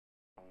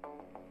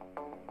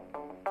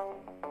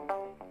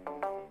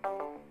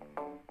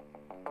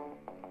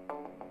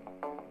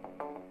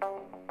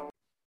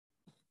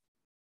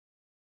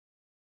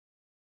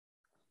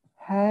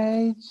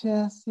Hey,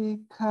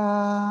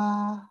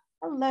 Jessica.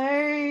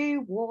 Hello,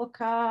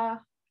 Walker.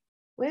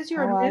 Where's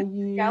your How are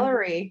immersive you?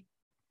 gallery?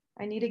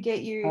 I need to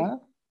get you. Huh?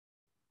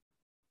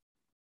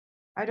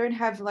 I don't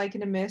have like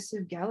an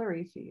immersive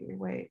gallery for you.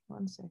 Wait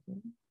 1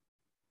 second.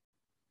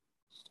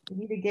 We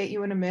need to get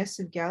you an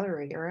immersive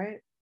gallery. All right.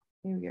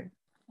 Here we go.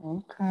 Here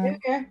Okay. we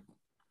go.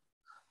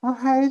 Oh,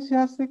 hey,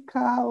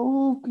 Jessica.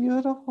 Oh,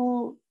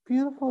 beautiful,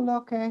 beautiful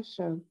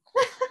location.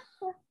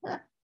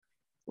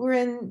 We're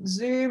in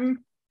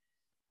Zoom.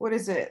 What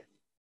is it?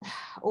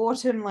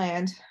 Autumn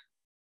land.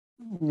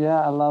 Yeah,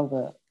 I love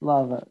it.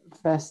 Love it.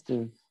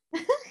 Festive.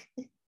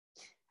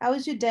 How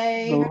was your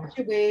day? How was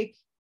The, your week?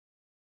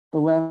 the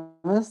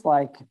weather's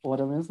like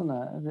autumn, isn't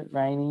it? A bit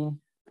rainy,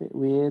 a bit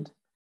weird.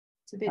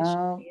 It's a bit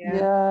shitty, yeah.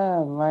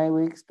 Yeah, my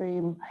week's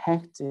been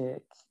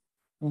hectic.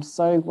 I'm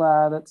so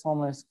glad it's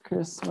almost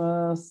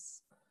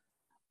Christmas.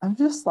 I'm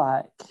just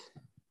like,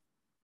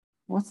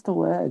 what's the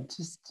word?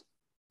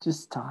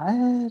 Just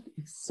tired,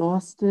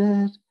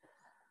 exhausted,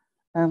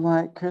 and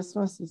like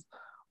Christmas is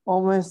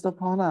almost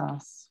upon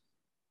us.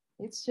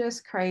 It's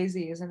just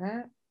crazy, isn't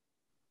it?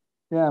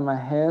 Yeah, my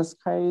hair's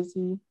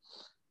crazy.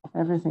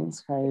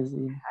 Everything's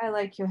crazy. I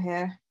like your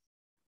hair.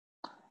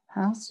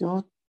 How's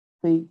your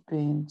week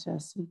been,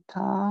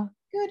 Jessica?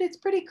 Good. It's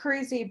pretty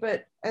cruisy,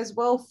 but as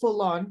well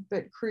full on,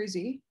 but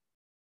cruisy.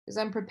 Because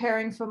I'm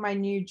preparing for my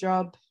new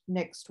job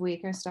next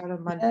week. I start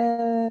on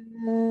Monday.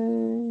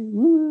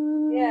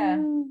 Yay! Yeah.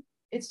 Woo!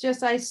 It's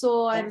just I That's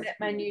met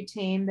my good. new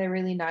team. They're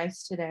really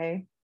nice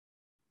today.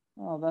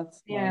 Oh,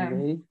 that's Yeah.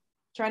 lovely.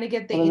 Trying to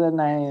get the What are their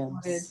internet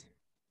sorted. names?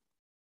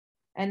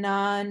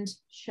 Anand,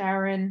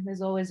 Sharon,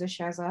 there's always a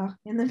Shazza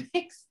in the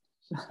mix.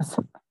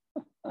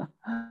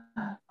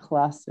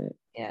 Classic.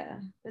 Yeah.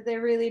 But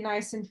they're really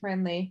nice and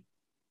friendly.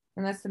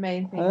 And that's the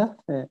main thing.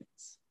 Perfect.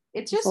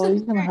 It's That's just all a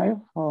you can smooth,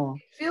 hope for.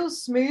 it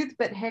feels smooth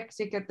but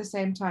hectic at the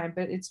same time,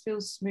 but it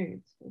feels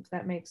smooth, if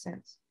that makes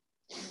sense.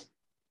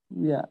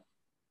 Yeah.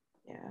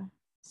 Yeah.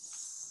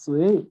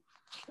 Sweet.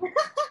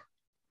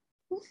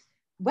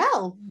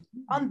 Well,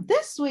 on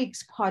this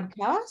week's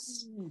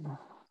podcast,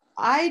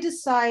 I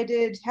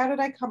decided, how did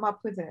I come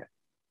up with it?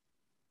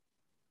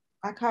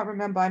 I can't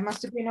remember. I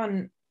must have been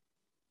on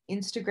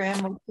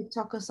Instagram or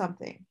TikTok or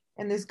something.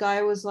 And this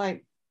guy was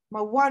like,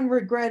 my one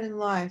regret in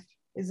life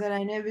is that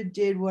I never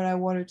did what I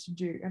wanted to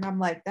do. And I'm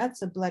like,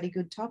 that's a bloody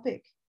good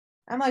topic.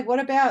 I'm like, what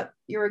about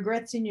your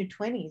regrets in your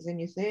 20s and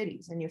your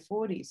 30s and your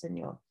 40s and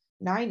your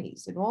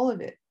 90s and all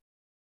of it?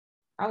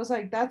 I was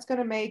like, that's going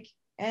to make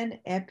an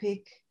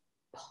epic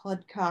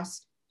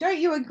podcast. Don't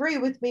you agree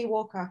with me,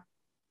 Walker?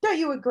 Don't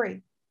you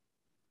agree?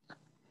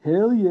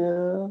 Hell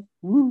yeah.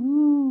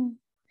 Woo-hoo.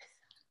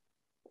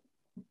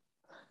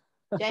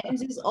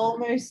 James is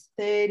almost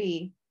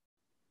 30.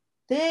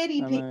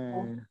 30 I people.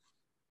 know.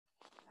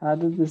 How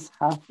did this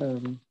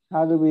happen?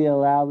 How did we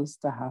allow this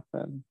to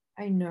happen?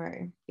 I know.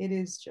 It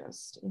is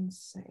just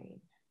insane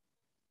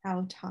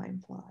how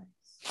time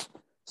flies.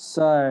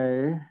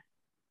 So,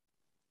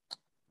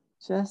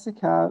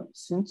 Jessica,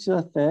 since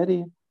you're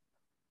 30,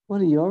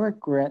 what are your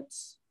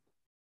regrets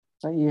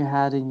that you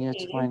had in your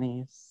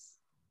 20s?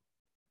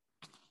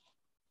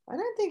 I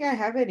don't think I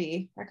have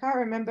any. I can't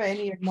remember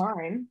any of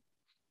mine.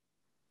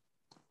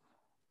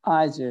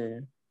 I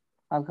do.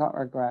 I've got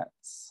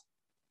regrets.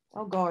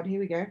 Oh God, here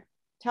we go.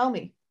 Tell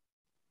me.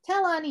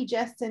 Tell Auntie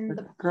Justin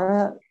the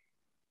Regret,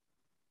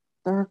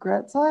 the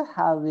regrets I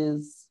have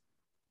is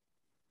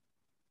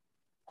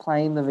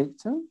playing the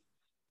victim.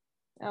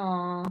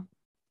 oh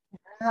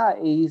How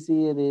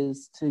easy it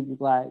is to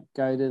like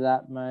go to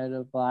that mode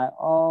of like,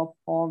 oh,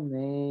 poor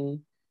me,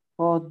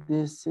 for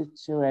this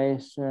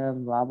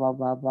situation, blah blah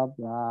blah blah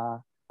blah.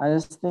 I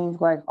just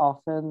think like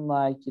often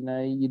like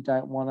you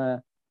don't want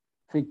to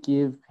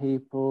forgive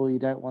people, you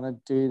don't want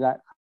to do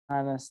that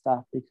kind of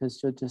stuff because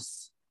you're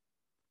just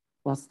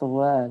what's the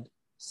word?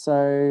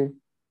 So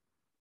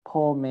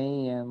poor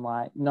me and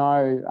like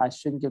no, I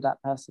shouldn't give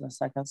that person a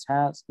second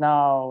chance.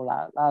 No,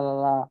 la la la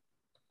la.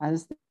 I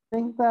just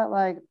think that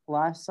like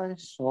life's so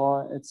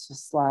short. It's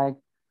just like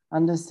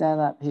understand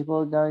that people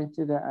are going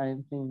through their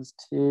own things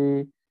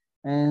too,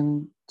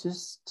 and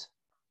just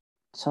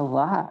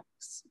chillax,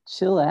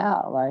 chill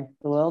out. Like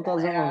the world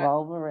doesn't yeah,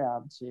 revolve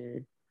around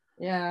you.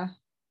 yeah,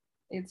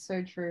 it's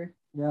so true.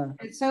 Yeah,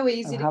 It's so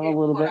easy and to have a get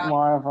little caught bit up.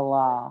 more of a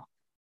laugh.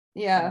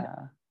 Yeah.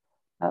 Yeah,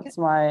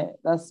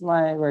 that's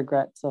my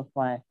regrets of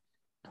my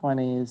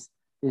 20s.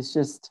 Is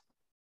just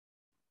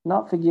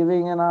not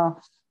forgiving enough,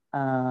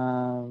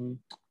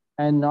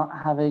 and not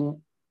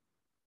having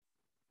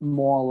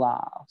more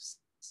laughs.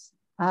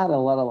 I had a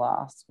lot of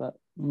laughs, but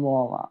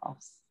more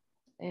laughs.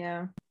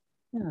 Yeah.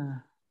 Yeah,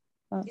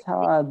 that's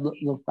how I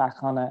look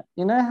back on it.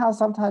 You know how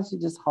sometimes you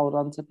just hold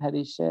on to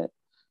petty shit?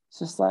 It's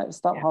just like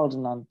stop Yeah.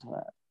 holding on to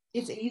it.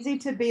 It's easy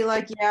to be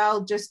like, yeah,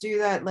 I'll just do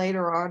that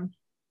later on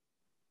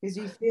because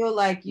you feel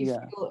like you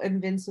Yeah. feel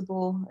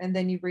invincible and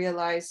then you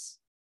realize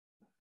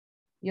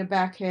your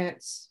back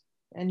hurts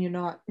and you're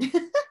not.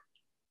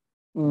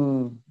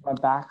 My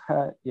back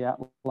hurt. Yeah,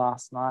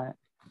 last night.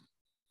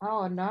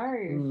 Oh no.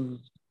 Mm,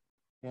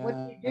 What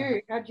did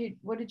you yeah. do?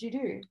 What did you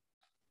do?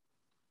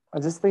 I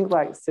just think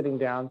like sitting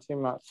down too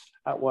much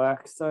at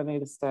work, so I need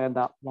to stand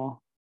up more.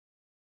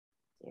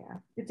 Yeah,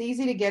 it's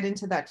easy to get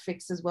into that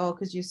fix as well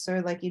because you're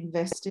so like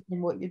invested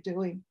in what you're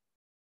doing.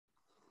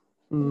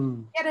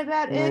 Forget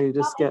about it. You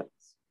just get,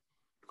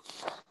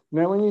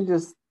 when you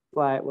just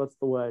like, what's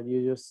the word?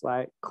 You just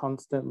like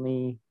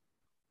constantly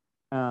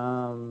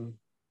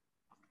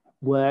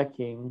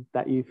working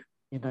that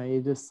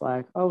you're just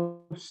like, oh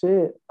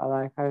shit,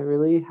 I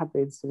really have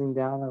been sitting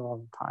down a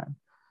long time.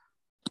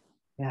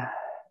 Yeah.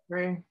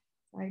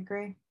 I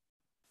agree.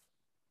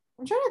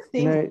 I'm trying to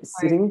think.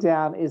 Sitting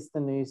down is the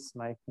new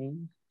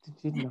smoking. Did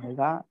you know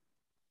that?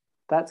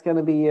 That's going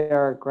to be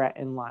your regret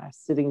in life,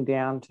 sitting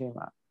down too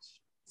much.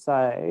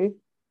 So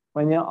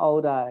when you're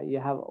older, you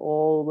have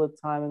all the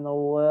time in the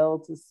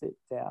world to sit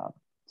down.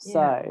 Yeah.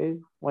 So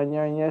when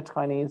you're in your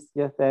 20s,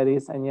 your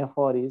 30s, and your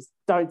 40s,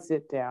 don't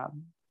sit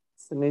down.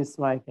 It's the new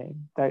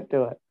smoking. Don't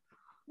do it.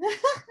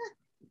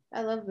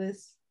 I love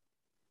this.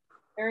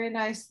 Very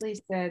nicely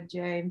said,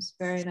 James.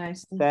 Very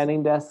nicely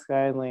Standing desk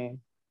only.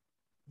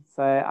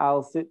 So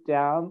I'll sit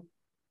down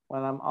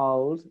when I'm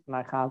old and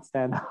I can't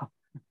stand up.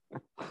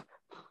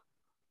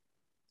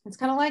 It's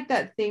kind of like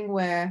that thing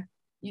where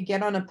you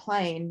get on a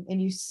plane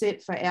and you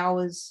sit for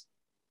hours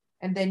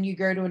and then you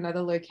go to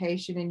another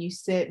location and you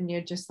sit and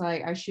you're just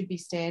like, I should be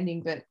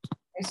standing, but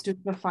I stood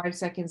for 5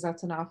 seconds.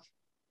 That's enough.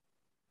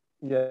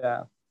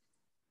 Yeah.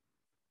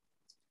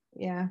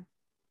 Yeah.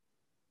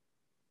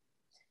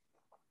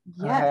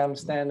 Yeah. I'm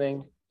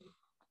standing.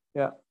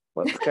 Yeah.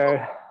 Let's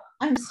go.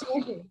 I'm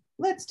standing.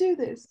 Let's do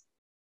this.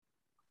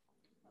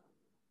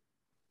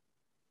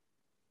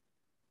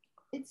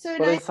 It's so nice.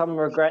 What are some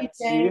regrets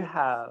you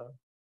have?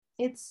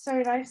 It's so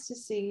nice to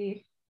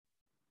see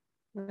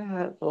you.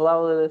 Yeah, it's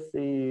lovely to see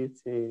you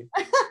too.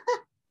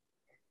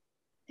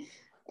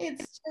 It's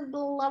just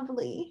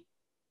lovely.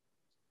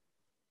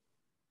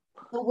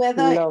 The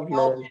weather in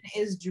Melbourne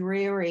is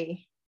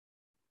dreary.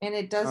 And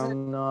it doesn't.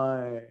 Oh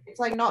no. It's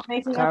like not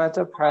making. It's kind of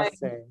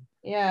depressing.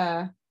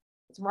 Yeah.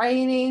 It's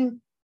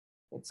raining.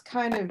 It's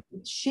kind of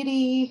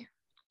shitty.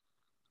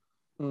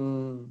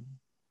 True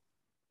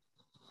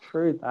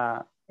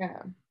that.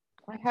 Yeah.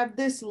 I have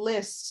this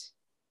list.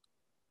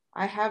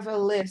 I have a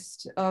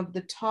list of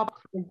the top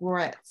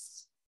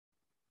regrets.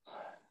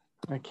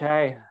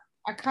 Okay.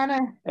 I kind of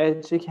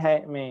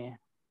educate me.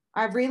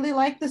 I really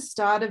like the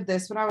start of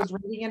this. When I was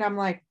reading it, I'm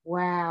like,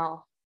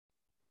 wow.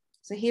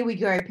 So here we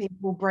go,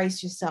 people,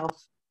 brace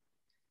yourself.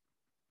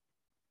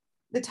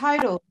 The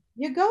title,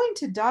 You're Going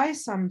to Die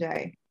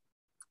Someday.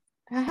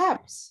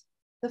 Perhaps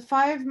the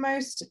 5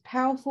 most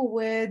powerful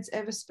words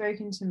ever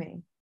spoken to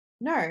me.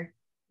 No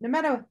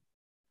matter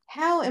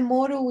how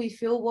immortal we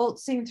feel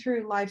waltzing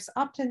through life's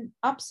ups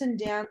and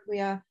downs, we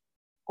are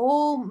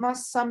all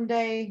must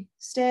someday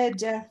stare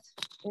death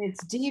in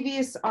its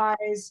devious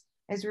eyes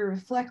as we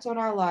reflect on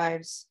our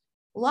lives.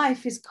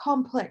 Life is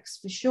complex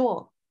for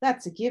sure,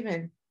 that's a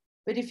given.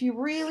 But if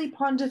you really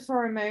ponder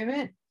for a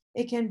moment,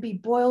 it can be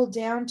boiled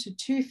down to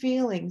 2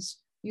 feelings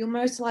you'll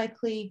most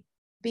likely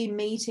be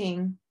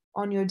meeting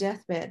on your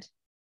deathbed.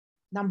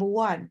 Number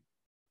 1,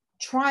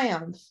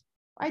 triumph.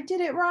 I did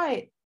it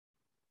right.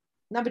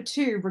 Number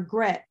 2,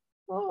 regret.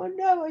 Oh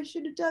no, I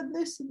should have done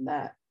this and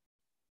that.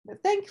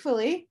 But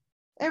thankfully,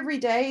 every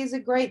day is a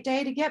great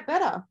day to get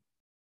better.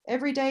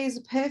 Every day is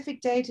a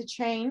perfect day to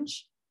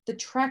change the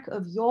track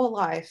of your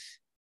life,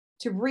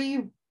 to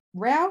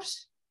reroute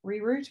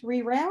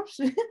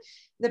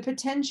the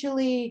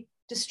potentially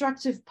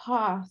destructive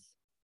path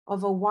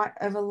of a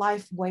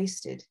life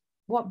wasted.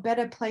 What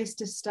better place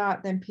to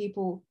start than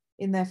people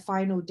in their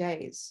final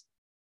days?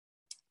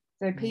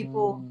 So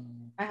people,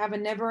 I have a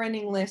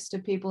never-ending list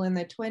of people in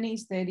their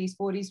 20s, 30s,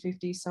 40s,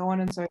 50s, so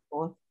on and so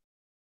forth.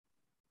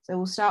 So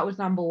we'll start with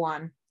number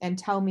 1 and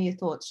tell me your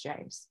thoughts,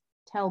 James.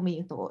 Tell me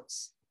your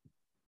thoughts.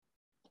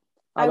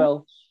 I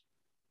will.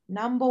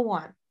 Number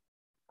 1.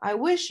 I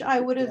wish I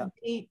would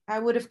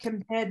have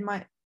compared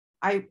my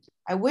I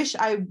wish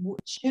I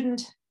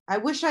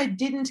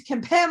didn't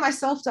compare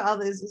myself to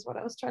others is what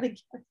I was trying to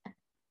get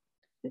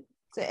at.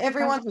 So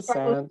everyone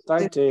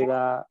don't do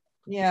that.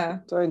 Yeah.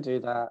 Don't do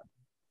that.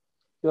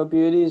 Your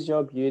beauty is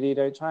your beauty.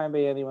 Don't try and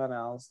be anyone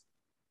else.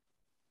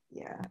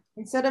 Yeah.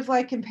 Instead of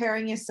like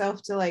comparing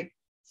yourself to like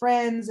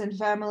friends and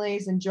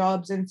families and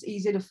jobs, and it's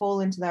easy to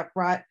fall into that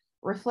rut,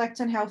 reflect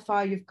on how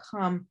far you've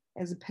come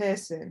as a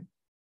person,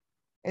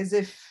 as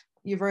if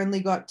you've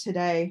only got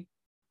today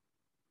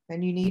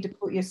and you need to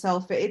put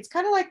yourself, it's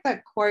kind of like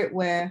that quote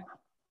where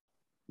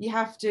you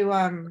have to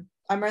I'm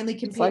only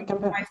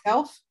competing with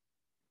myself.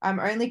 I'm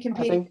only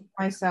competing with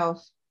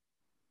myself.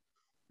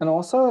 And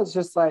also it's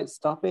just like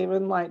stop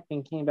even like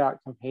thinking about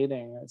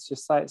competing. It's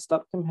just like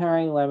stop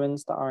comparing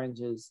lemons to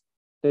oranges.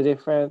 They're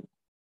different.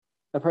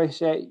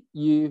 Appreciate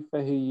you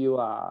for who you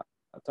are.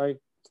 Don't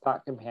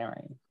start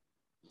comparing.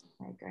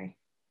 I agree.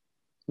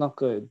 Not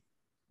good.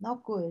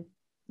 Not good.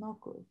 Not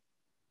good.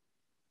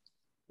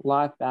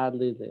 Life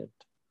badly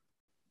lived.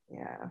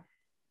 Yeah.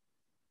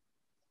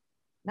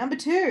 Number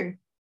 2,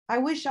 I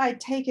wish I'd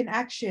taken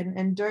action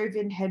and dove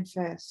in head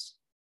first.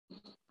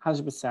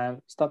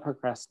 100%. Stop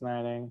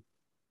procrastinating.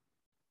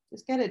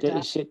 Just get it Get done.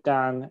 your shit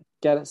done.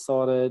 Get it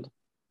sorted.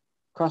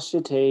 Cross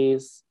your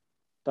T's.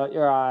 Dot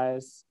your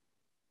I's.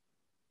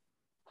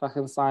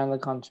 Fucking sign the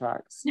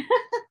contracts.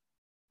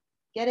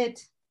 Get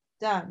it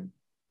done.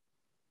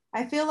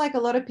 I feel like a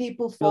lot of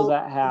people Build fall.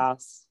 that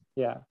house.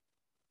 Yeah.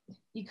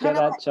 You Get kind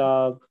of that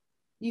job.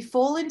 you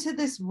fall into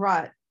this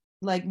rut,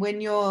 like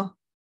when you're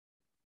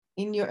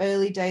in your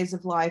early days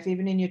of life,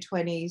 even in your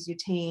 20s, your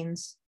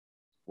teens,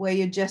 where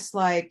you're just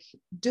like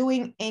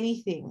doing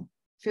anything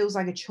feels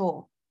like a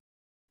chore.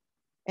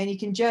 And you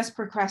can just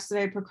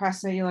procrastinate.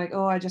 You're like,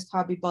 oh, I just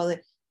can't be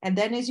bothered. And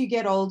then as you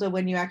get older,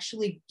 when you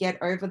actually get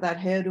over that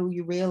hurdle,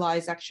 you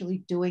realize actually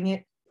doing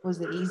it was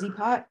the easy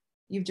part.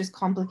 You've just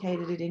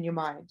complicated it in your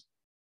mind.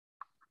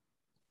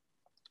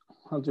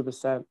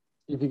 100%.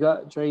 If you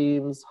got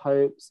dreams,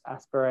 hopes,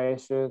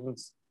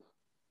 aspirations,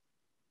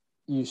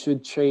 you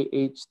should treat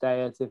each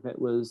day as if it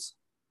was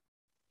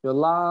your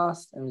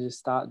last and just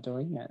start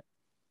doing it.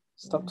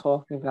 Stop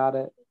talking about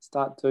it.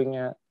 Start doing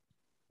it.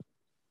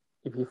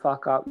 If you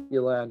fuck up,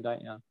 you learn,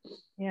 don't you?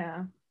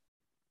 Yeah.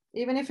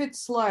 Even if it's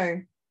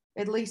slow,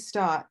 at least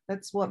start.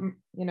 That's what,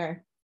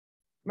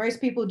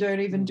 most people don't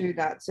even do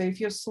that. So if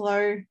you're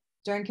slow,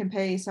 don't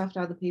compare yourself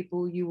to other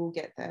people. You will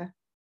get there.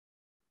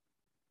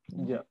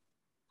 Yeah.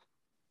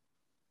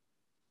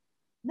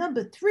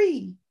 Number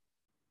 3,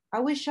 I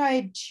wish I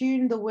had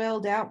tuned the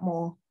world out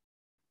more.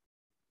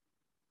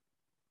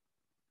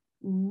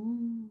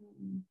 Ooh.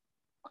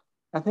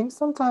 I think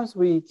sometimes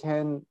we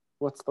can,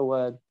 what's the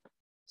word?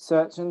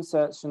 Search and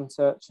search and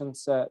search and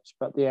search,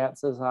 but the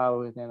answers are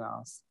within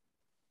us.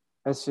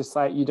 It's just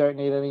like you don't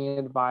need any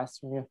advice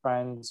from your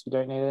friends. You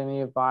don't need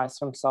any advice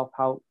from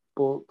self-help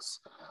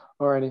books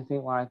or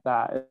anything like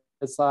that.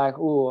 It's like,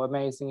 oh,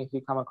 amazing if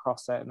you come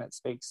across it and it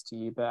speaks to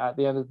you. But at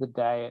the end of the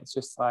day, it's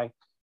just like,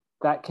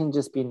 that can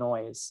just be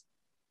noise.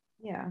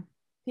 Yeah.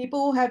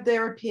 People have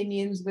their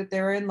opinions with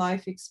their own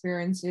life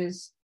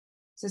experiences,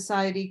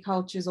 society,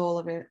 cultures, all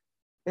of it.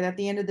 But at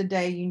the end of the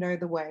day, you know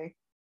the way.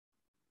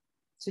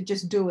 So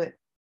just do it.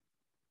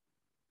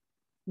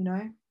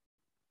 I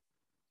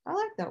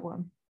like that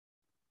one.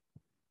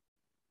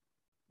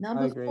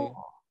 Number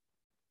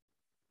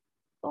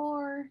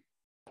 4.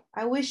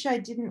 I wish I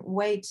didn't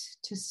wait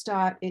to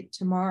start it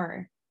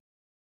tomorrow.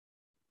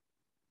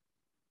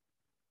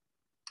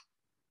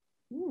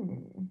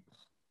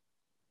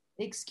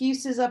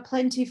 Excuses are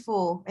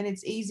plentiful and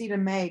it's easy to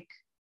make.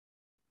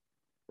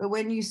 But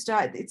when you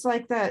start, it's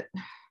like that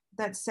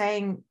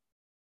saying.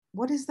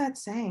 What is that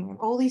saying?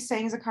 All these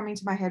sayings are coming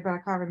to my head, but I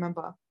can't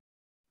remember.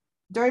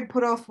 Don't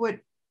put off what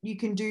you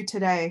can do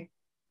today,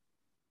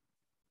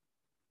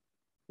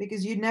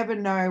 because you never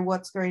know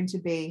what's going to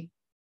be,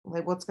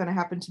 like what's going to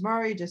happen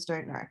tomorrow. You just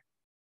don't know.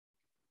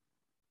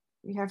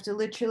 You have to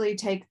literally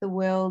take the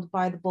world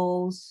by the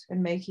balls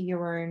and make it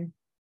your own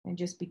and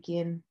just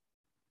begin.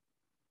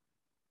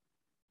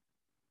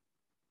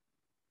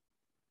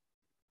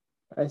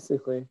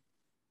 Basically.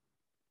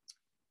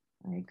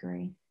 I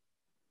agree.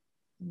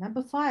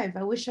 Number 5,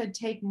 I wish I'd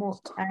taken more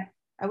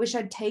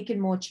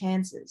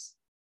chances.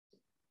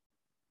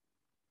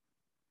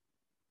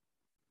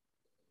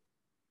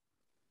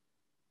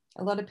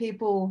 A lot of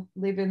people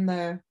live in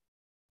the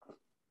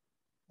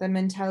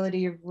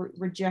mentality of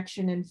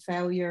rejection and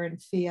failure and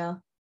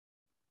fear,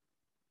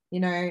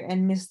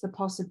 and miss the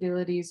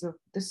possibilities of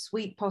the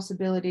sweet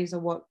possibilities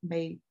of what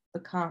may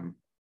become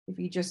if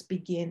you just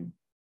begin,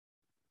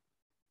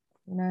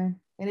 and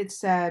it's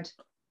sad.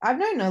 I've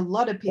known a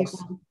lot of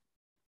people,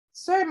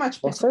 so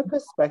much potential. Also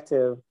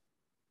perspective.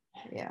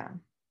 Yeah.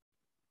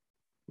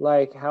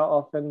 Like, how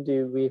often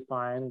do we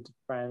find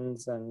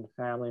friends and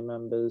family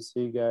members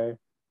who go,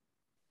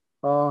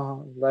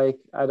 oh, like,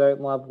 I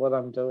don't love what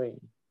I'm doing.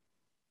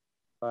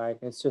 Like,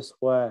 it's just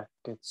work.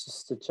 It's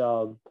just a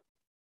job.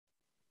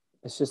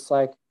 It's just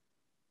like,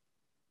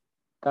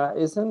 that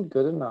isn't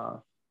good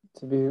enough.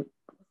 To be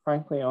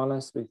frankly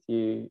honest with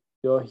you,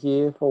 you're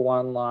here for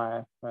one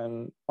life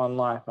and one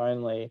life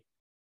only.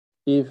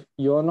 If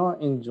you're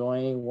not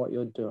enjoying what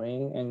you're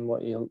doing and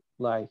what you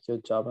like, your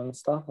job and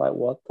stuff, like,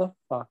 what the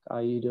fuck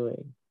are you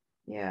doing?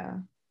 Yeah.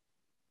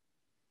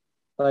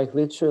 Like,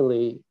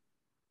 literally,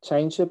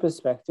 change your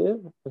perspective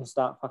and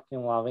start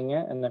fucking loving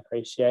it and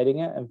appreciating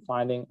it and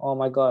finding, oh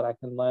my God, I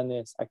can learn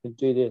this, I can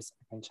do this,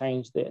 I can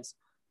change this.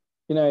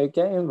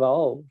 Get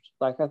involved.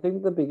 Like, I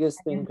think the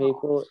biggest thing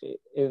people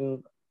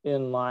in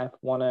life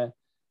want to,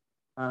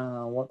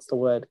 what's the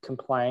word,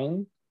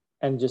 complain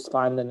and just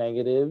find the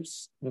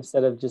negatives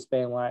instead of just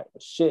being like,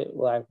 shit,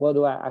 like, what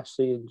do I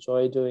actually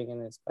enjoy doing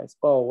in this place?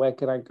 Oh, where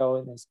can I go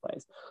in this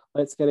place?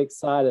 Let's get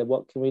excited.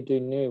 What can we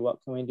do new? What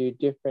can we do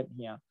different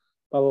here?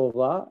 Blah, blah,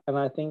 blah. And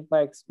I think,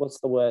 like,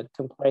 what's the word?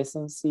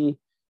 Complacency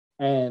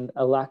and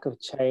a lack of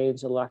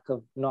change, a lack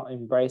of not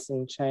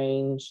embracing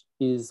change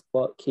is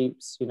what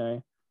keeps,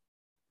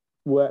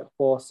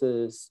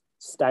 workforces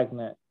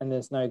stagnant and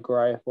there's no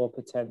growth or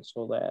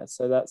potential there.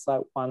 So that's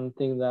like one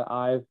thing that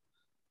I've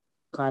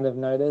kind of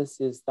noticed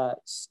is that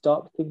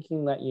stop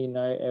thinking that you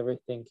know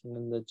everything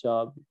in the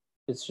job.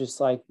 It's just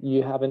like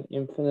you have an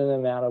infinite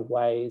amount of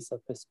ways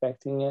of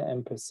perspecting it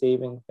and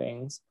perceiving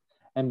things.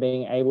 and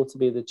being able to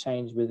be the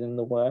change within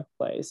the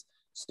workplace.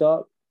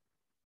 Stop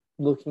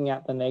looking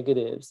at the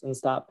negatives and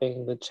start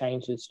being the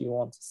changes you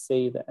want to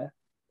see there.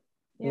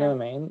 You know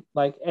what I mean?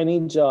 Like any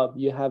job,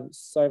 you have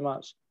so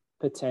much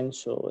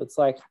potential. It's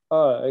like,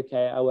 oh,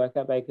 okay, I work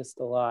at Baker's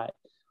Delight.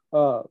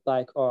 Oh,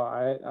 like, oh,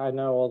 I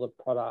know all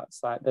the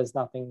products. Like, there's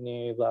nothing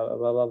new, blah, blah,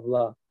 blah, blah,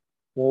 blah.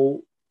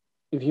 Well,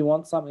 if you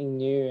want something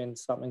new and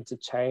something to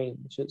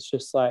change, it's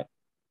just like,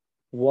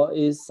 what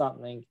is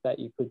something that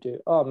you could do?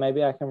 Oh,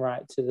 maybe I can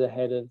write to the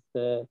head of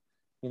the,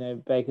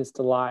 Baker's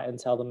Delight and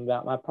tell them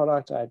about my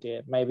product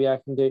idea. Maybe I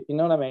can do, you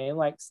know what I mean?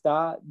 Like,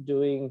 start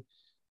doing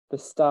the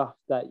stuff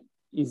that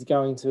is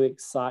going to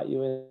excite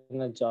you in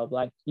the job.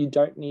 Like, you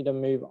don't need to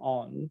move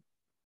on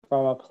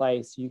from a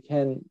place. You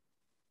can,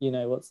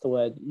 what's the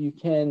word? You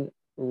can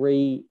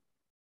reimagine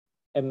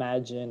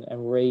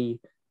and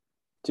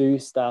redo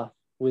stuff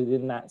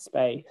within that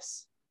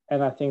space.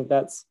 And I think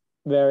that's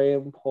very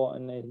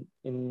important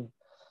in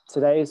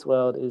today's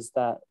world, is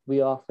that we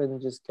often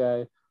just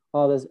go,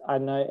 oh, I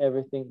know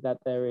everything that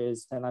there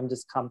is and I'm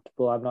just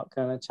comfortable. I'm not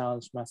going to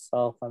challenge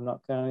myself. I'm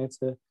not going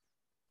to,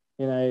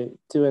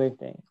 do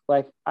anything.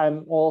 Like,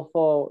 I'm all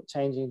for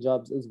changing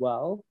jobs as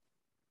well.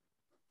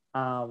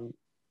 But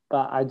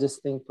I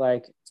just think,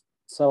 like,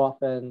 so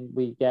often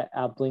we get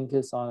our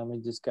blinkers on and we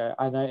just go,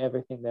 I know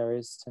everything there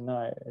is to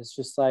know. It's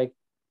just like,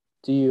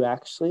 do you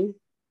actually?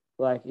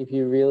 Like, if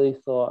you really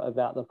thought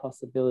about the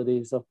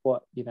possibilities of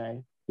what,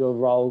 your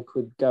role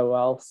could go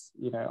else,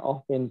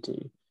 off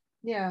into.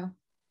 Yeah.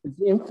 It's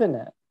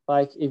infinite.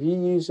 Like, if you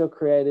use your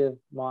creative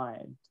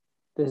mind,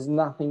 there's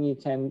nothing you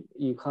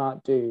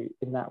can't do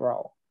in that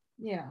role.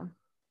 Yeah.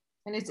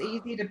 And it's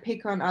easy to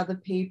pick on other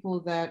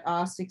people that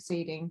are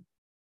succeeding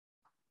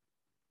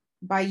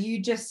by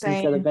you just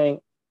saying,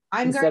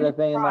 I'm going to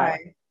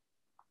try,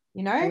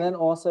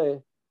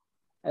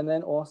 And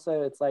then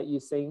also it's like, you're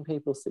seeing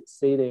people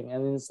succeeding,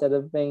 and instead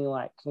of being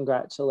like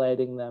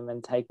congratulating them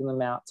and taking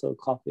them out to a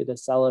coffee to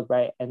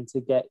celebrate and to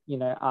get,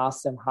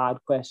 ask them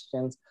hard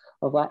questions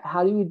of like,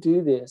 how do you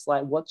do this?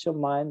 Like, what's your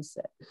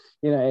mindset?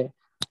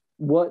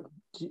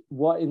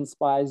 What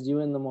inspires you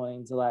in the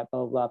morning to like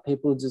blah, blah, blah.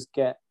 People just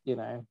get,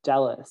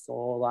 jealous,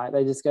 or like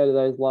they just go to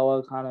those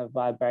lower kind of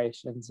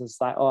vibrations. It's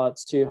like, oh,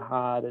 it's too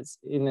hard, it's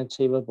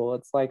inachievable.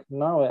 It's like,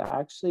 no, it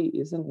actually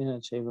isn't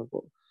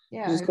inachievable.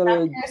 Yeah, if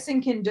that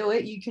person can do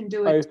it, you can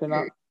do it too.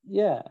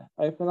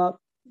 Open up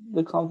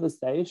the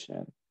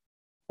conversation.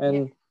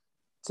 And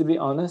to be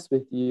honest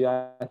with you,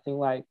 I think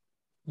like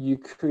you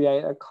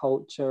create a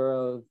culture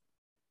of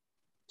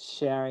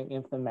sharing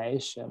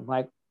information.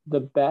 Like,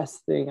 the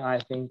best thing, I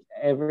think,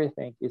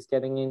 everything is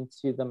getting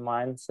into the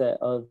mindset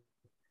of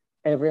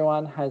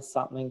everyone has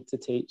something to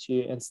teach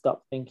you, and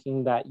stop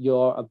thinking that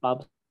you're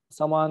above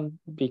someone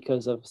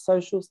because of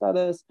social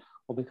status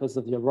or because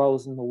of your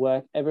roles in the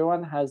work.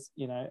 Everyone has,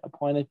 a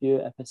point of view,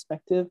 a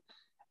perspective,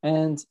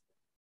 and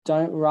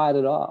don't write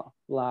it off.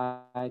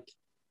 Like,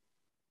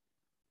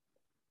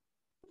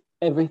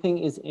 everything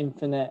is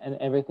infinite and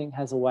everything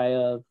has a way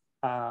of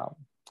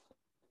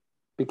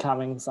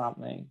becoming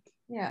something.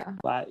 Yeah.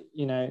 Like,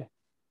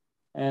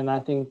 and I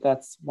think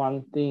that's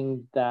one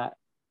thing that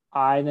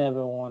I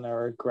never want to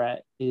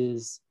regret,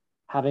 is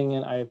having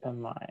an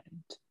open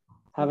mind.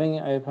 Having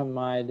an open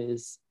mind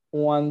is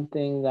one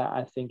thing that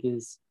I think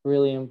is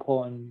really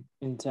important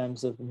in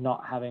terms of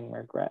not having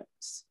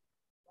regrets.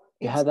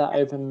 You had that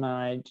open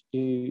mind,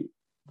 you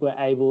were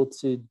able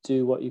to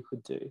do what you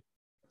could do.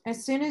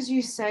 As soon as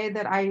you say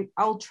that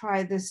I'll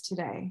try this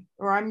today,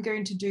 or I'm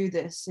going to do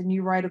this, and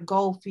you write a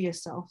goal for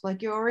yourself,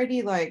 like, you're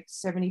already like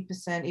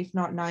 70%, if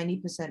not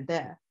 90%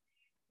 there.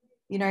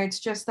 It's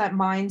just that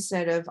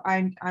mindset of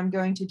I'm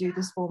going to do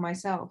this for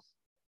myself.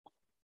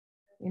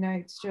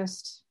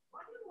 It's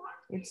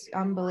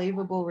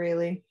unbelievable,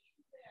 really.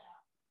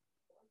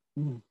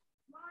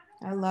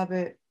 I love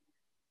it.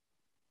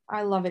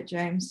 I love it,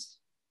 James.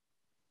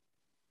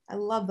 I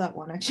love that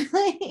one,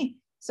 actually.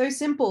 So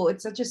simple.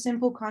 It's such a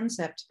simple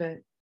concept, but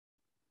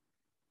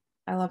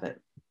I love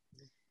it.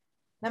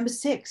 Number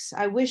 6,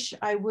 I wish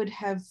I would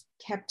have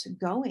kept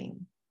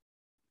going.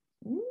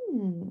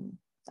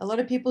 A lot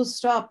of people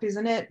stop,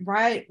 isn't it?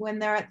 Right when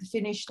they're at the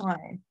finish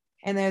line,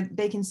 and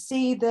they can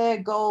see their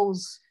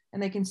goals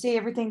and they can see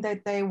everything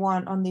that they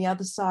want on the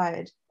other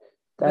side.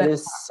 That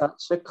is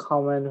such a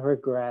common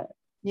regret.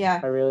 Yeah.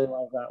 I really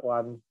love that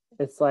one.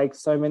 It's like,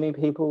 so many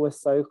people were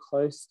so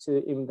close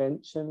to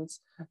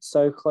inventions,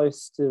 so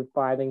close to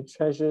finding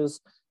treasures,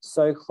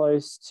 so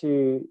close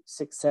to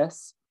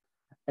success,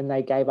 and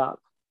they gave up.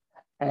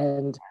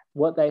 And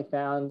what they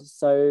found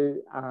so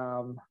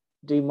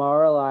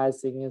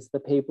demoralizing is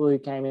the people who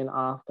came in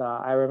after.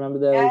 I remember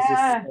there was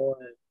this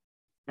story,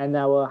 and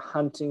they were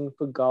hunting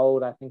for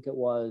gold, I think it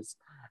was.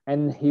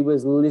 And he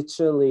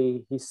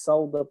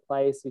sold the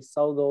place, he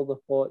sold all the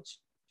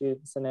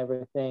fortunes and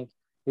everything.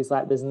 He's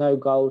like, there's no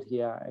gold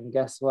here. And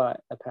guess what?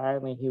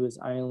 Apparently he was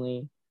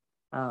only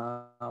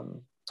a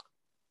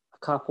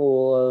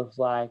couple of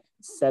like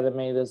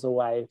centimeters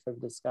away from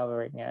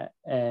discovering it.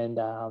 And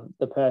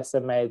the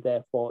person made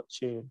their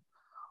fortune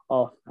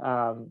of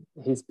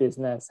his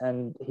business,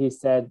 and he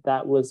said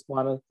that was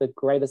one of the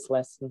greatest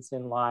lessons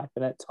in life,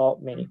 and it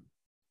taught me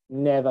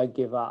never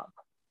give up.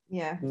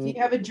 Yeah. If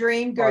you have a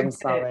dream, go on get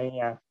something. it.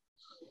 Yeah.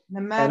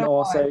 No matter And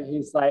also what.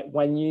 he's like,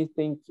 when you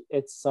think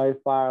it's so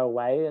far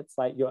away, it's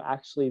like you're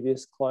actually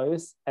this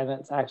close, and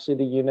it's actually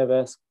the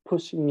universe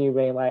pushing you,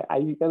 being like, are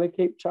you going to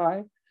keep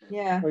trying?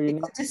 Yeah. Or you're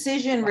It's not? a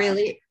decision,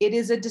 really. It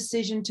is a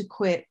decision to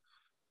quit.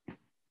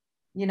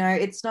 You know,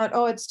 it's not,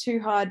 oh, it's too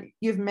hard.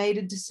 You've made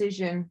a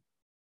decision.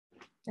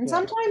 And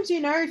sometimes,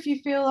 you know, if you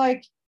feel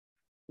like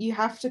you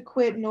have to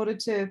quit in order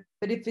to,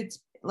 but if it's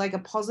like a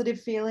positive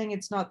feeling,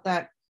 it's not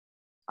that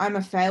I'm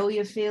a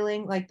failure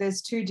feeling. Like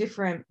there's two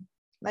different,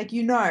 like,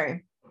 you know,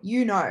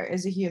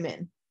 as a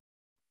human,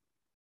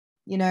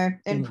 you know,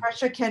 and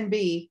pressure can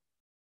be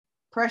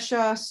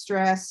pressure,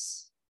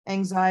 stress,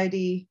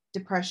 anxiety,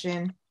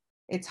 depression.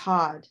 It's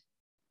hard.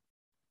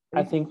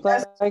 I think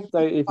like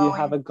though, if you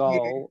have a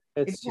goal,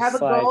 if it's you have a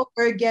just like, goal,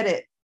 go get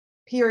it.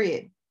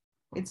 Period.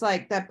 It's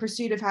like that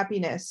pursuit of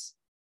happiness.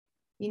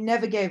 He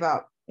never gave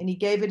up, and he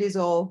gave it his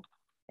all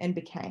and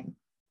became.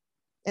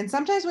 And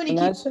sometimes when you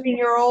keep giving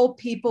your all,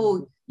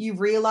 people, you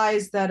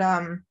realize that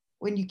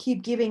when you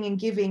keep giving and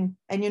giving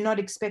and you're not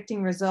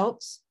expecting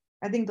results,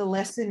 I think the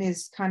lesson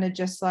is kind of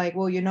just like,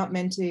 well, you're not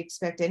meant to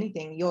expect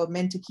anything. You're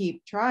meant to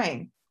keep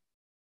trying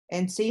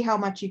and see how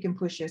much you can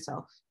push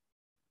yourself.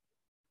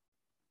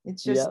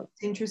 It's just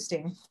it's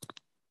interesting.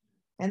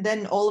 And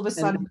then all of a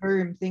sudden,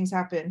 boom, things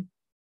happen.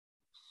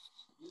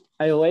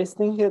 I always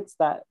think it's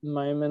that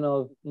moment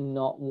of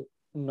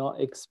not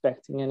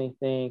expecting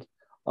anything,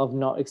 of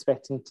not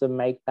expecting to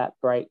make that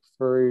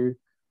breakthrough,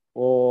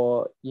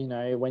 or, you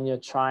know, when you're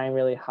trying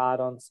really hard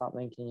on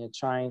something and you're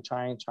trying,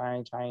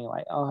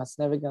 like, oh, it's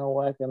never going to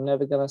work. I'm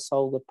never going to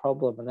solve the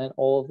problem. And then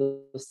all of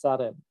a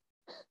sudden,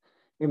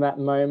 in that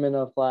moment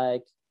of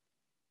like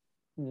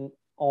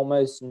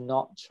almost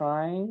not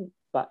trying,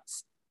 but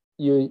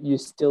you're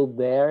still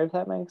there, if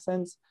that makes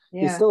sense.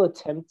 Yeah. You're still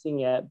attempting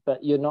it,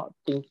 but you're not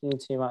thinking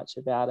too much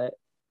about it.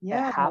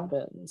 Yeah. It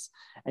happens,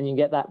 and you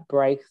get that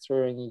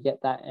breakthrough and you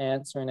get that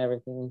answer and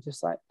everything. You're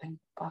just like, thank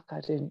fuck I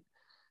didn't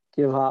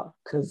give up,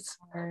 because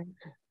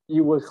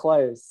you were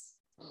close.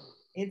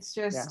 It's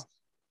just,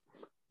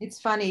 it's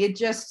funny. It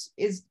just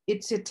is,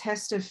 it's a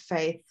test of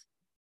faith,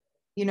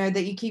 you know,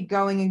 that you keep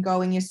going and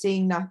going. You're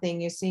seeing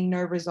nothing, you're seeing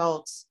no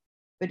results.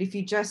 But if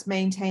you just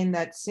maintain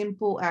that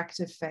simple act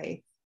of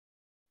faith,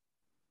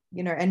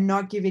 you know, and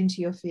not give in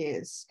to your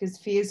fears, because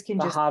fears can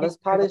the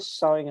hardest part is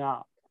showing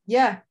up.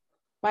 Yeah.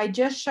 By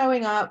just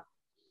showing up,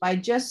 by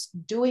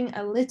just doing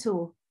a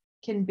little,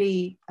 can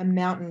be a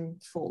mountain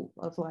full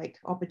of like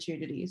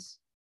opportunities.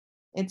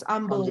 It's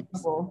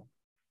unbelievable.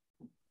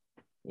 100%.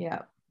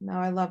 Yeah. No,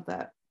 I love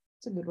that.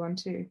 It's a good one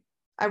too.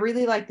 I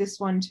really like this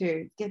one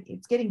too.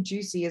 It's getting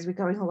juicy as we're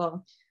going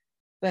along.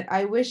 But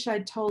I wish I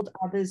told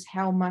others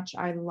how much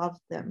I love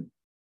them.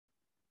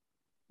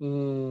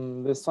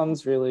 This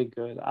one's really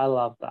good. I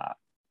love that.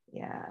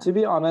 Yeah. To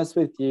be honest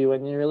with you,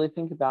 when you really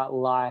think about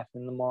life,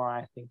 and the more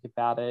I think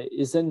about it,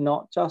 is it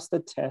not just a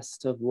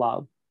test of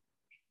love?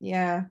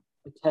 Yeah.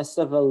 A test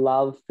of a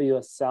love for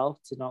yourself,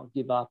 to not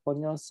give up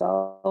on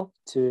yourself,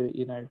 to,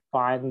 you know,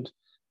 find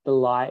the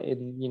light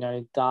in, you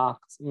know, dark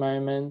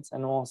moments,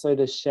 and also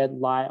to shed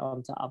light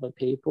onto other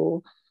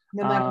people.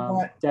 No matter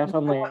what.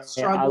 Definitely. No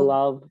matter what I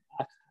love,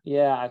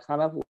 I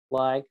kind of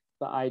like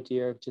the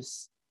idea of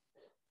just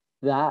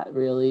that,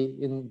 really,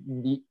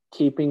 in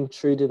keeping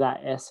true to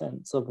that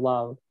essence of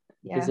love.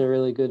 Is a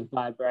really good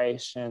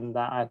vibration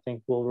that I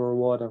think will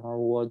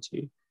reward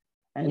you.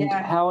 And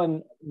how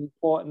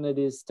important it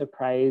is to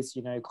praise,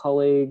 you know,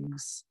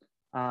 colleagues,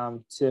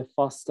 to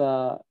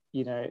foster,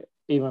 you know,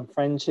 even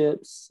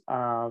friendships,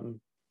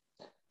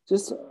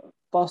 just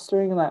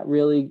fostering that,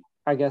 really,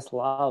 I guess,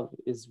 love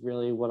is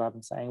really what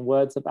I'm saying.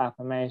 Words of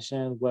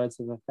affirmation, words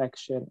of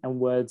affection, and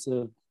words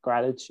of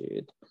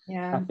gratitude.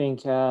 Yeah. I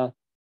think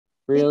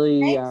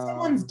really make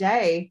someone's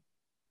day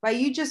by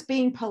you just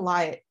being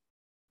polite,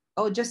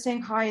 or just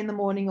saying hi in the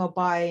morning or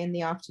bye in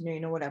the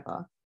afternoon or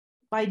whatever,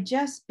 by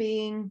just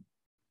being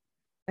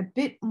a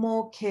bit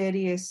more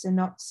courteous and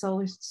not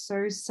so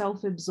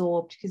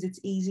self-absorbed, because it's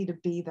easy to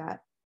be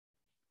that,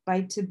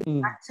 by to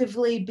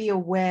actively be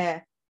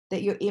aware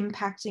that you're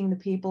impacting the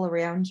people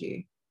around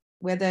you,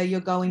 whether you're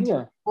going through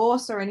a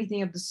divorce or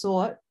anything of the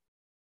sort,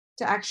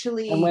 to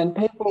actually, and when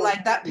people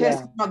like that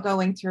person's not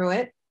going through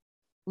it,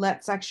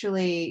 let's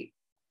actually.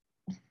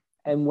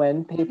 And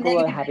when people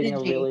are having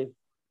energy.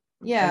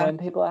 And when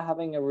people are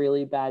having a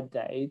really bad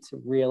day, to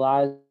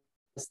realize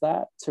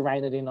that, to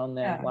rein it in on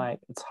them, like,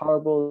 it's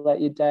horrible that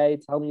your day,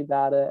 tell me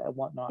about it and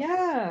whatnot.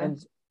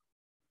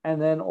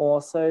 And then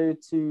also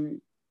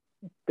to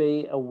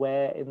be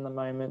aware in the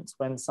moments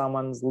when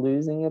someone's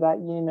losing it at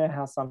you. You know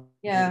how some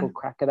people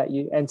crack it at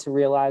you, and to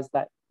realize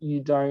that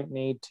you don't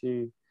need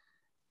to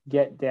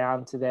get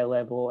down to their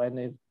level, and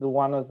if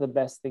one of the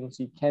best things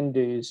you can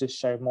do is just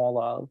show more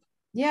love.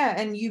 Yeah,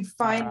 and you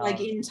find like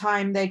in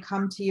time they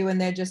come to you and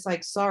they're just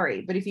like,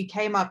 sorry. But if you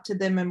came up to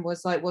them and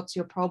was like, what's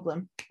your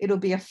problem? It'll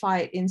be a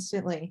fight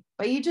instantly.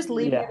 But you just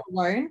leave it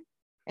alone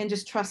and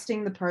just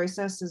trusting the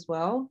process as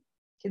well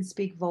can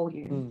speak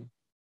volume.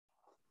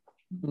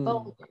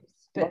 Volumes.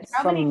 But What's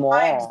how many some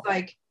times, more?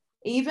 like,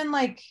 even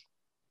like,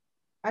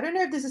 I don't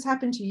know if this has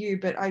happened to you,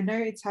 but I know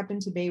it's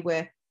happened to me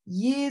where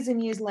years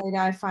and years later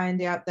I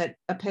find out that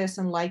a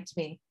person liked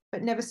me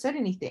but never said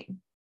anything.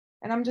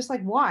 And I'm just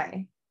like,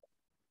 why?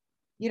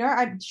 You know,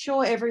 I'm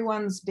sure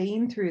everyone's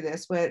been through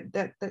this where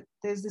that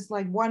there's this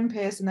like one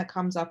person that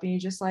comes up and you're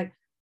just like,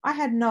 I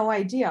had no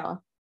idea.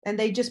 And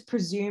they just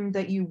presumed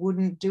that you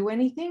wouldn't do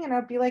anything. And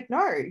I'd be like,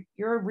 no,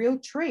 you're a real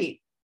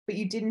treat, but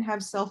you didn't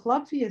have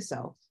self-love for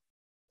yourself.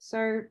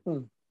 So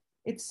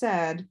it's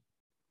sad.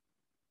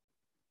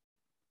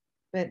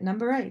 But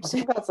number 8. I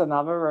think that's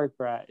another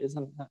regret,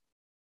 isn't it?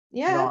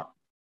 Yeah.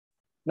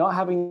 Not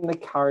having the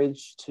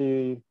courage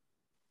to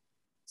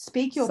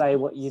Speak your say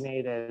what you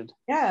needed.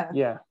 Yeah.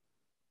 Yeah.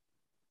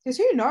 Because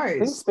who I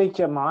think knows? speak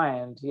your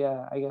mind.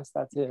 Yeah, I guess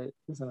that's it,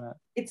 isn't it?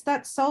 It's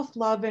that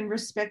self-love and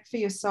respect for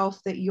yourself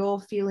that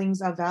your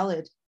feelings are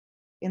valid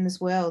in this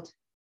world.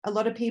 A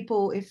lot of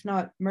people, if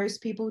not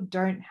most people,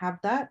 don't have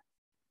that.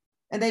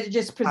 And they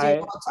just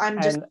presume,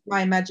 I'm just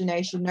my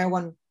imagination. No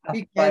one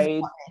who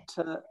cares.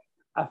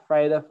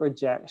 Afraid of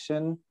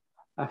rejection,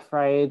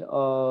 afraid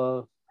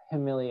of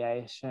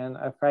humiliation,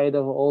 afraid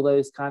of all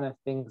those kind of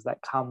things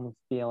that come with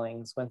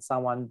feelings when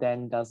someone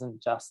then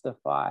doesn't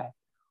justify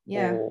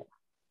or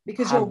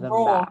because have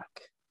them back.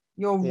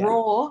 You're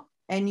raw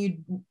and you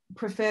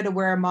prefer to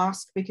wear a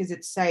mask because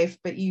it's safe,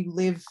 but you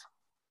live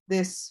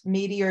this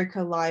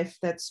mediocre life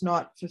that's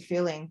not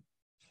fulfilling.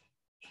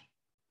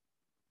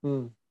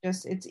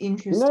 Just, it's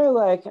interesting. You know,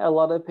 like a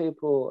lot of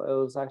people, it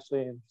was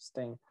actually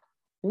interesting.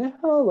 You know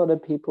how a lot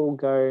of people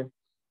go,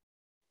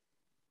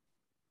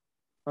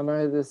 I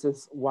know this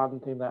is one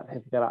thing that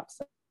people get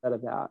upset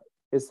about.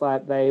 It's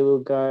like they will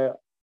go,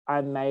 I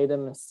made a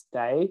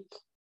mistake.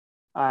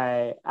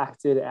 I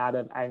acted out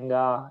of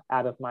anger,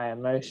 out of my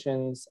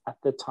emotions at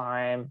the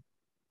time.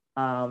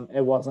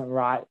 It wasn't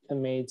right for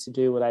me to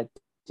do what I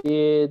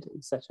did,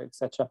 etc.,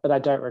 but I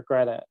don't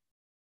regret it.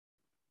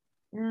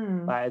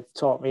 But it's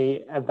taught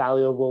me a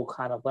valuable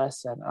kind of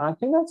lesson. And I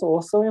think that's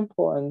also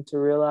important to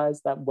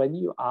realize that when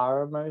you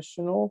are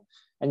emotional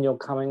and you're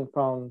coming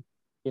from,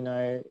 you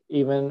know,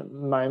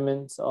 even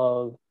moments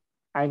of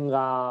anger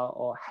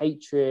or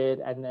hatred,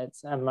 and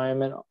it's a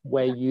moment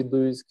where you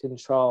lose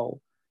control.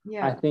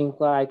 I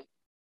think like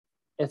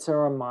it's a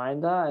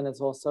reminder and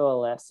it's also a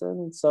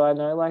lesson. So I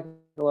know like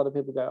a lot of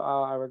people go,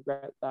 oh, I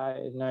regret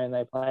that, you know, and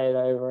they play it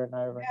over and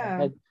over in their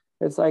head.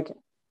 It's like,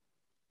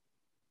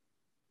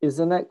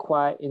 isn't it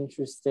quite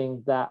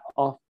interesting that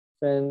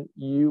often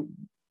you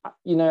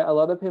know, a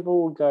lot of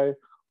people will go,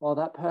 oh,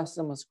 that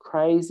person was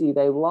crazy,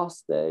 they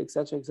lost it,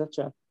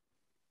 etc.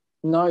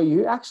 No,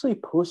 you actually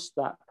pushed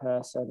that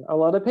person. A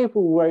lot of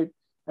people won't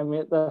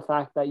admit the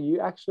fact that you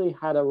actually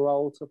had a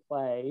role to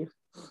play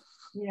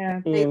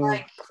in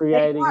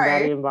creating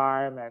that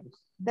environment.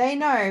 They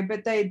know,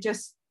 but they're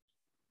just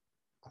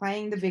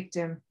playing the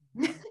victim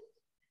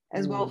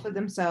as well for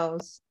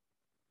themselves.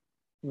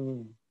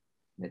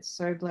 It's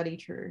so bloody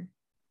true.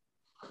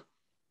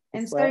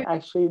 And so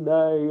actually,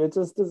 no, you're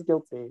just as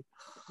guilty.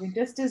 You're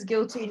just as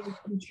guilty and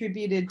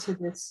contributed to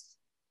this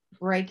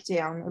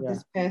breakdown of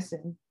this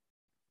person.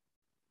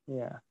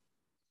 Yeah.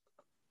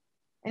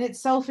 And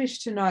it's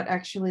selfish to not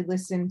actually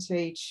listen to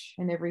each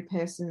and every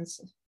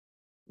person's,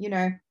 you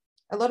know,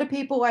 a lot of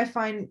people I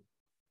find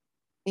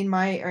in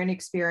my own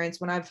experience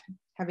when I'm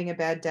having a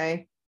bad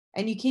day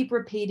and you keep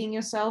repeating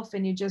yourself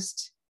and you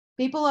just,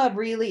 people are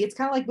really, it's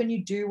kind of like when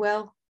you do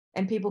well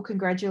and people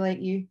congratulate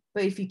you,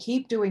 but if you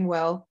keep doing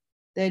well,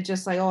 they're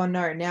just like, oh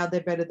no, now they're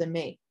better than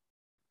me.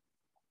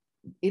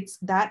 It's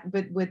that,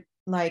 but with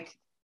like,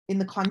 in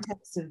the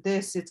context of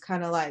this, it's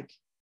kind of like,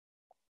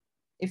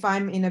 if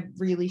I'm in a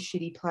really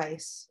shitty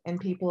place and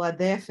people are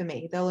there for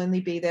me, they'll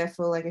only be there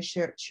for like a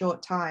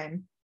short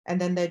time. And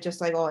then they're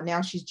just like, oh,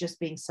 now she's just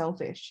being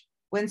selfish.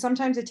 When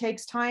sometimes it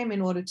takes time in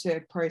order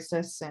to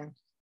process, and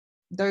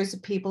those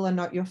people are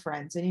not your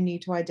friends, and you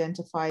need to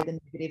identify the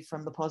negative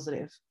from the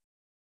positive.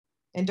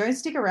 And don't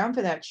stick around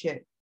for that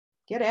shit.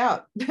 Get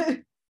out.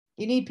 You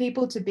need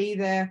people to be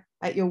there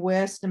at your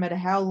worst, no matter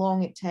how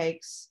long it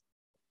takes,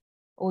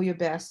 or your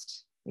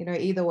best, you know,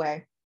 either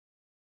way.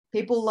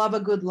 People love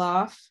a good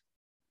laugh,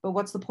 but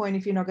what's the point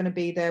if you're not going to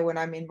be there when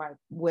I'm in my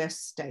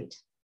worst state?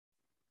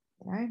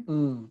 You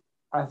know?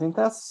 I think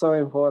that's so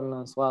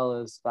important as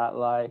well, is that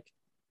like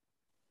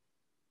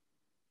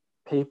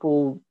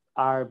people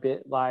are a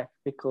bit like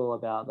fickle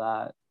about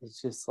that.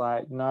 It's just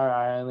like, no,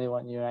 I only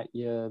want you at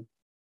your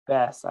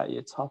best, at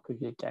your top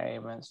of your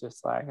game. And it's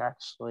just like,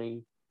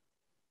 actually,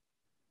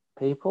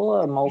 people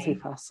are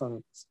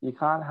multifaceted. You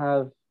can't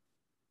have,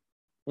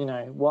 you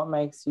know, what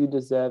makes you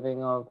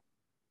deserving of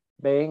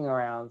being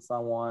around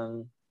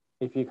someone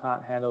if you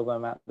can't handle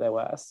them at their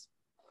worst?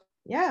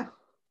 Yeah.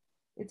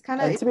 It's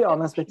kind of, and to be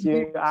honest with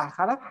you, I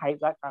kind of hate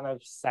that kind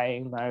of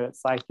saying though.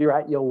 It's like, you're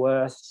at your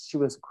worst, she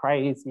was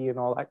crazy and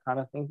all that kind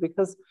of thing,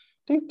 because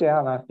deep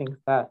down I think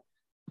that,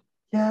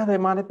 they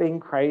might have been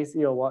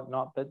crazy or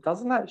whatnot, but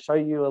doesn't that show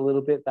you a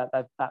little bit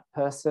that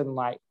person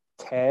like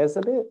cares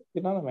a bit.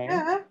 You know what I mean?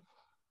 Yeah.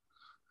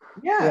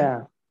 Yeah.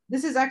 Yeah.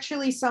 This is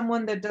actually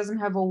someone that doesn't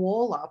have a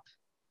wall up.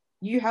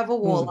 You have a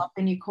wall up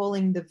and you're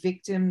calling the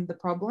victim the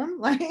problem.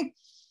 Like,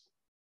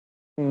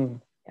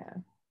 yeah.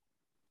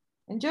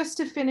 And just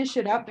to finish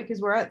it up,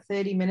 because we're at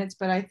 30 minutes,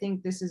 but I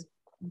think this is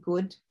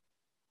good.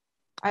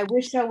 I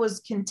wish I was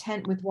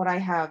content with what I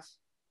have.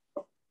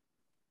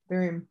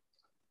 Boom.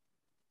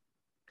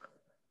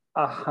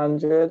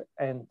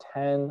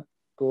 110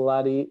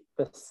 bloody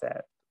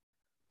 %.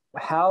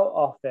 How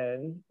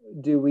often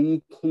do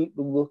we keep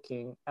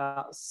looking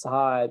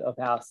outside of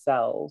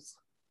ourselves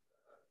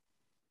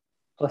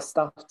for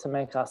stuff to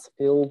make us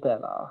feel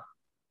better?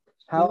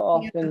 How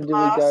often do we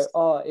go,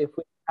 oh, if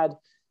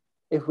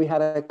we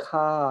had a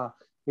car,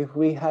 if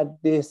we had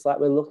this, like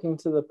we're looking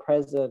to the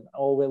present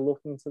or we're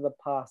looking to the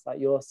past, like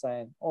you're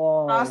saying.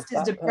 Oh, past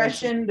is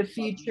depression, the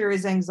future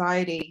is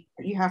anxiety.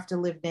 You have to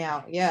live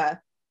now. Yeah.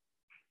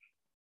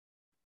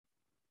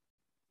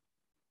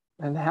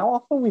 And how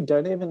often we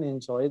don't even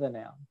enjoy the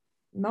now.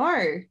 No.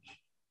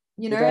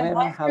 You know, we don't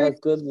even have a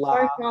good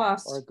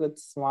laugh or a good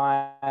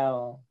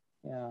smile.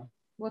 Yeah.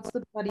 What's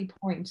the bloody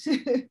point?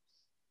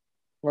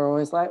 We're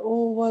always like,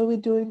 oh, what are we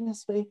doing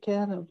this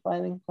weekend? And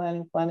planning,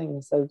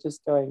 instead of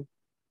just going,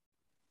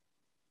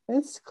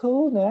 it's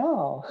cool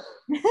now.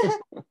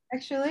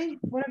 Actually,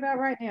 what about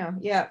right now?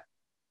 Yeah.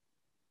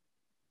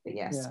 But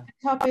yes,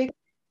 topic.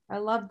 I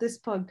love this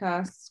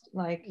podcast.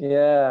 Like,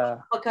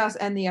 podcast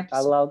and the episode. I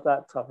love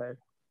that topic.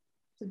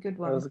 It's a good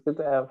one. It was a good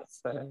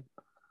episode.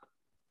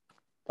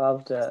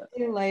 Loved it.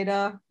 See you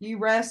later. You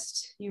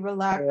rest, you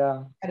relax.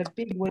 Yeah. Had a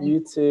big week.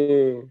 You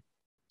too.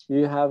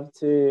 You have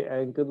to,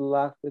 and good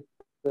luck with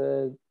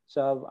the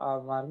job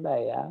on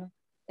Monday, yeah?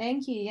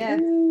 Thank you, yes.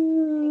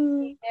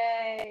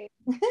 Yay.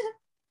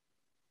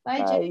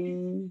 Bye,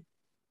 Jenny.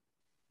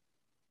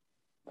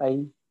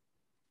 Bye.